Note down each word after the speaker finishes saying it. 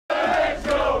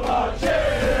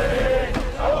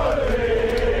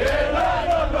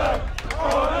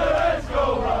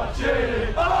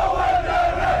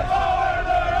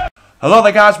Hello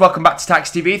there guys, welcome back to Tykes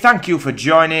TV. Thank you for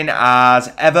joining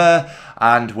as ever,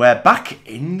 and we're back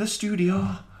in the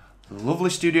studio, the lovely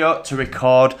studio, to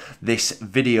record this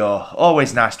video.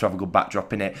 Always nice to have a good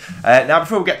backdrop in it. Now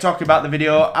before we get talking about the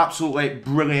video, absolutely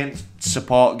brilliant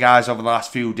support guys over the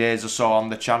last few days or so on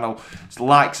the channel.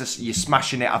 Likes, you're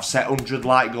smashing it. I've set 100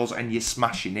 like goals and you're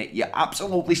smashing it. You're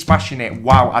absolutely smashing it.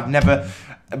 Wow, I'd never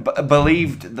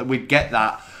believed that we'd get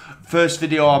that. First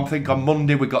video, I think on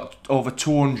Monday, we got over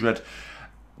 200.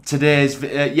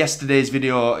 Yesterday's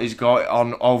video is going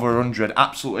on over 100.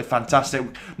 Absolutely fantastic.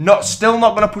 Still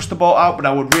not going to push the boat out, but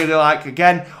I would really like,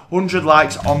 again, 100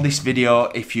 likes on this video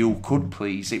if you could,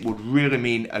 please. It would really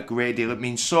mean a great deal. It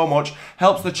means so much,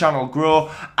 helps the channel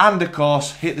grow, and of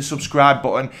course, hit the subscribe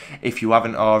button if you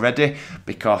haven't already,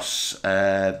 because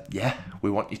yeah,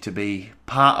 we want you to be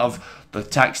part of the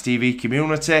Tykes TV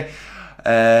community.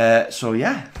 So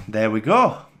yeah, there we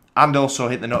go. And also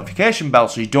hit the notification bell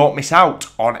so you don't miss out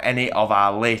on any of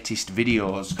our latest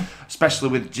videos, especially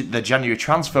with the January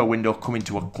transfer window coming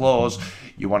to a close.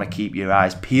 You want to keep your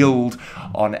eyes peeled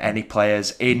on any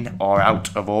players in or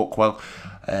out of Oakwell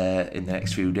in the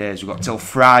next few days. We've got till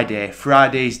Friday.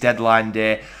 Friday's deadline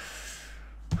day.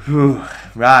 Whew.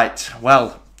 Right,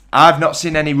 well, I've not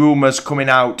seen any rumours coming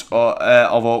out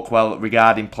of Oakwell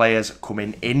regarding players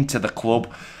coming into the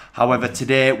club. However,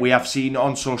 today we have seen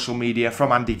on social media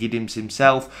from Andy Giddens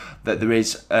himself that there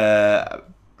is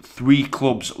 3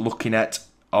 clubs looking at,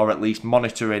 or at least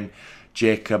monitoring,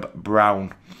 Jacob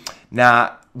Brown.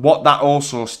 Now, what that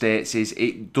also states is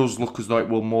it does look as though it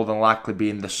will more than likely be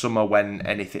in the summer when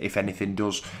if anything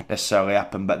does necessarily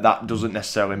happen, but that doesn't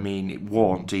necessarily mean it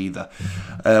won't either.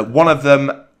 One of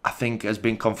them, I think, has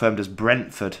been confirmed as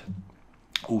Brentford,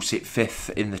 who sit 5th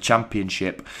in the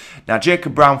Championship. Now,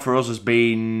 Jacob Brown for us has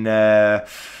been, I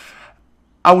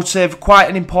would say, quite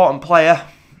an important player.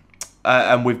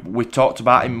 And we've talked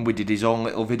about him. We did his own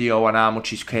little video on how much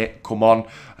he's come on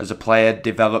as a player,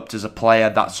 developed as a player,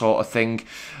 that sort of thing.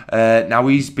 Now,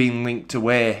 he's been linked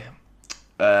away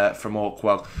from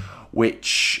Oakwell,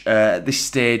 which at this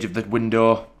stage of the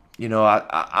window, you know,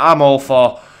 I'm all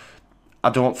for.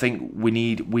 I don't think we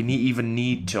even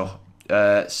need to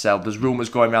sell. There's rumours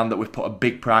going around that we've put a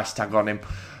big price tag on him,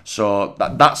 so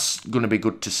that's going to be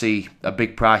good to see, a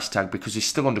big price tag, because he's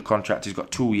still under contract. He's got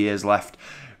 2 years left.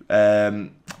 I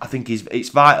think it's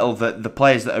vital that the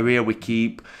players that are here we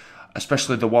keep,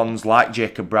 especially the ones like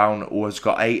Jacob Brown, who has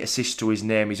got 8 assists to his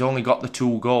name. He's only got the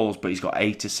 2 goals, but he's got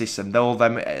 8 assists, and all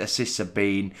them assists have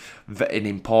been in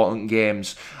important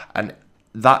games, and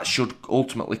that should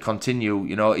ultimately continue.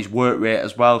 You know, his work rate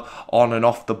as well, on and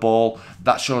off the ball,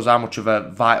 that shows how much of a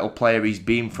vital player he's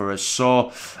been for us.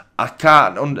 So I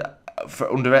can't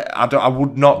I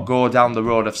would not go down the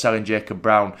road of selling Jacob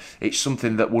Brown. It's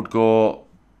something that would go,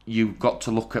 you've got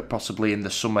to look at possibly in the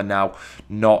summer now,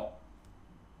 not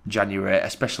January,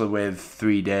 especially with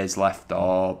 3 days left,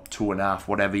 or 2.5,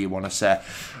 whatever you want to say,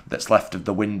 that's left of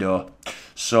the window.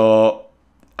 So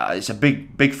it's a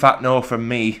big fat no from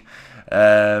me.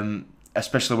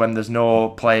 Especially when there's no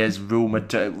players rumoured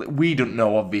to. We don't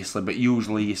know, obviously, but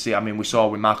usually you see, I mean, we saw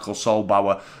with Michael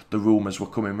Solbauer, the rumours were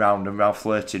coming round and round,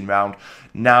 flirting round.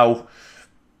 Now,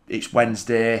 it's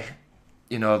Wednesday,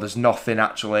 you know, there's nothing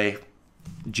actually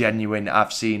genuine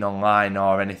I've seen online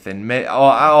or anything.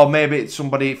 Or maybe it's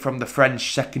somebody from the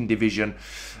French 2nd division,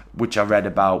 which I read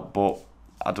about, but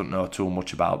I don't know too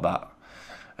much about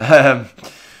that.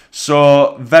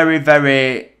 So,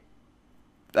 very...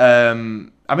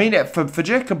 I mean, for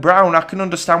Jacob Brown, I can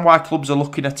understand why clubs are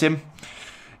looking at him.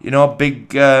 You know,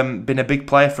 been a big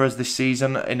player for us this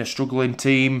season in a struggling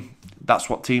team. That's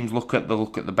what teams look at. They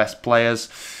look at the best players.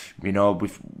 You know,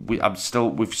 we've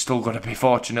still got to be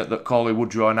fortunate that Cauley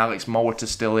Woodrow and Alex Mowat are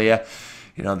still here.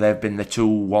 You know, they've been the 2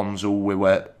 ones who we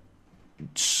were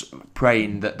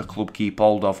praying that the club keep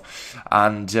hold of.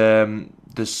 And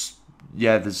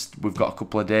we've got a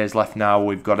couple of days left now.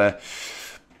 We've got to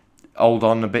hold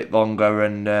on a bit longer,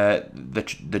 and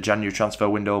the January transfer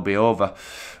window will be over.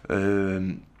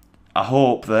 I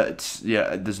hope that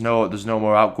there's no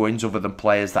more outgoings other than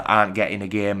players that aren't getting a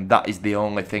game. That is the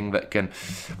only thing that can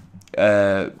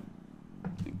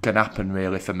happen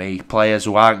really for me. Players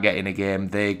who aren't getting a game,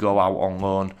 they go out on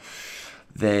loan.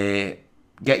 They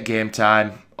get game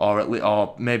time,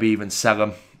 or maybe even sell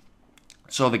them,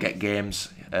 so they get games,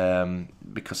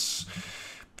 because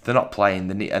they're not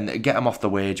playing, and get them off the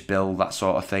wage bill, that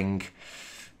sort of thing.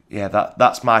 Yeah,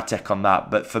 that's my take on that.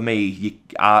 But for me,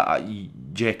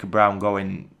 Jacob Brown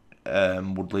going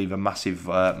would leave a massive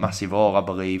hole, I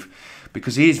believe,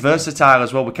 because he is versatile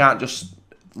as well. We can't just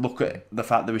look at the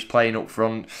fact that he's playing up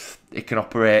front. He can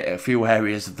operate a few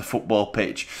areas of the football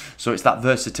pitch. So it's that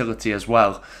versatility as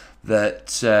well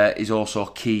that is also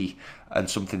key and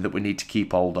something that we need to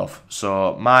keep hold of.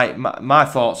 So my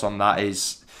thoughts on that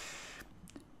is,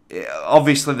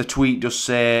 obviously the tweet does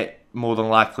say more than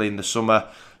likely in the summer.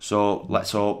 So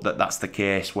let's hope that that's the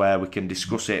case, where we can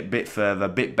discuss it a bit further, a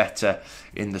bit better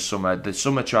in the summer. The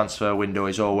summer transfer window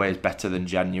is always better than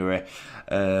January.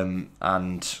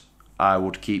 And I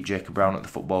would keep Jacob Brown at the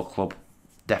football club,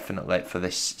 definitely, for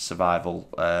this survival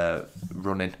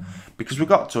running. Because we've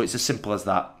got to. It's as simple as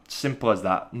that. Simple as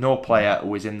that. No player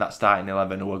who is in that starting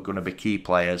 11 who are going to be key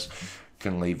players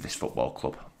can leave this football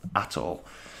club at all.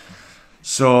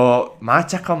 So, my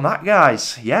take on that,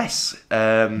 guys. Yes.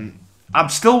 I'm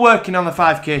still working on the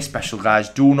 5k special, guys.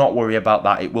 Do not worry about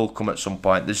that. It will come at some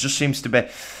point. There just seems to be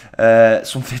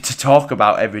something to talk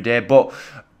about every day. But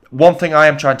one thing I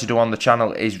am trying to do on the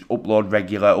channel is upload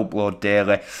regular, upload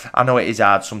daily. I know it is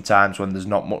hard sometimes when there's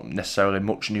not necessarily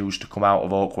much news to come out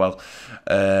of Oakwell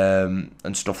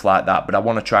and stuff like that. But I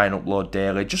want to try and upload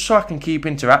daily just so I can keep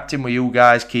interacting with you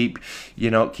guys, keep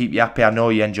you happy. I know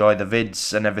you enjoy the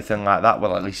vids and everything like that.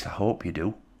 Well, at least I hope you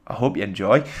do. I hope you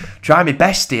enjoy. Try my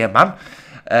best here, man.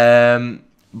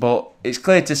 But it's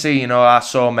clear to see,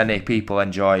 so many people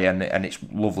enjoy, and it's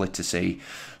lovely to see.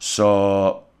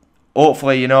 So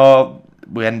hopefully,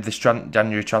 we end this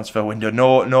January transfer window.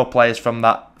 No players from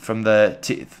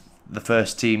the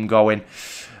first team going,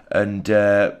 and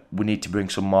we need to bring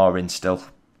some more in still.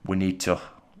 We need to.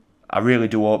 I really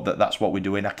do hope that that's what we're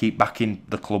doing. I keep backing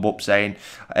the club up, saying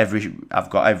I've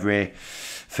got every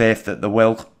faith that they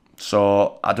will.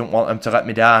 So I don't want them to let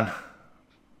me down.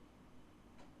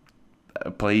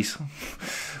 Please.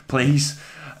 Please.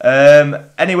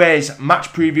 Anyways,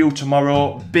 match preview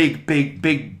tomorrow. Big match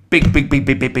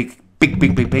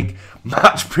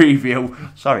preview.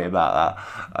 Sorry about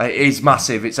that. It is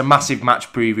massive. It's a massive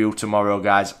match preview tomorrow,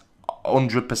 guys.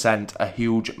 100% a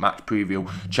huge match preview.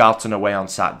 Charlton away on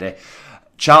Saturday.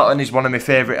 Charlton is one of my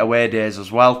favourite away days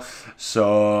as well.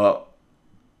 So,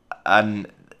 and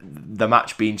the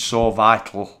match being so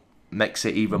vital makes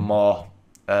it even more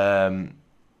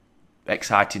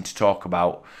exciting to talk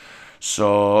about.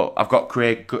 So I've got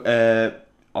Craig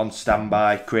on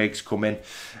standby. Craig's coming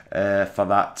for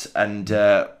that, and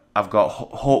I've got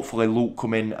hopefully Luke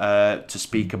coming to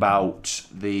speak about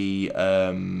the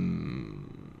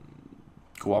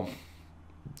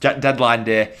deadline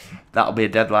day. That'll be a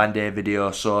deadline day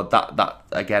video. So that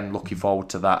again, looking forward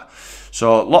to that.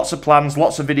 So lots of plans,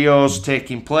 lots of videos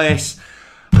taking place,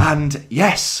 and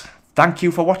yes, thank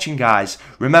you for watching, guys.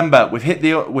 Remember, we've hit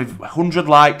with 100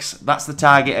 likes. That's the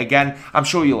target again. I'm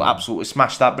sure you'll absolutely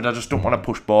smash that, but I just don't want to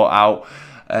push boat out.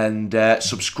 And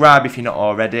subscribe if you're not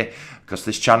already, because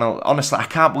this channel, honestly, I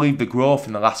can't believe the growth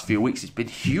in the last few weeks. It's been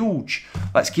huge.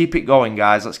 Let's keep it going,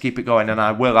 guys. Let's keep it going, and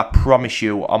I promise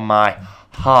you on my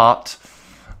heart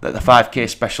that the 5k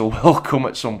special will come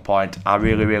at some point. I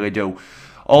really, really do.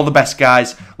 All the best,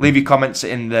 guys. Leave your comments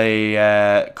in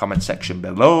the comment section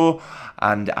below,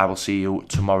 and I will see you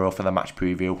tomorrow for the match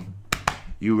preview.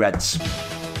 You Reds.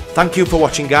 Thank you for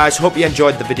watching, guys. Hope you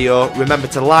enjoyed the video. Remember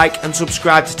to like and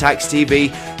subscribe to Tykes TV.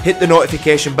 Hit the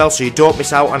notification bell so you don't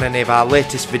miss out on any of our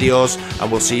latest videos, and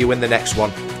we'll see you in the next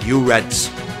one. You Reds.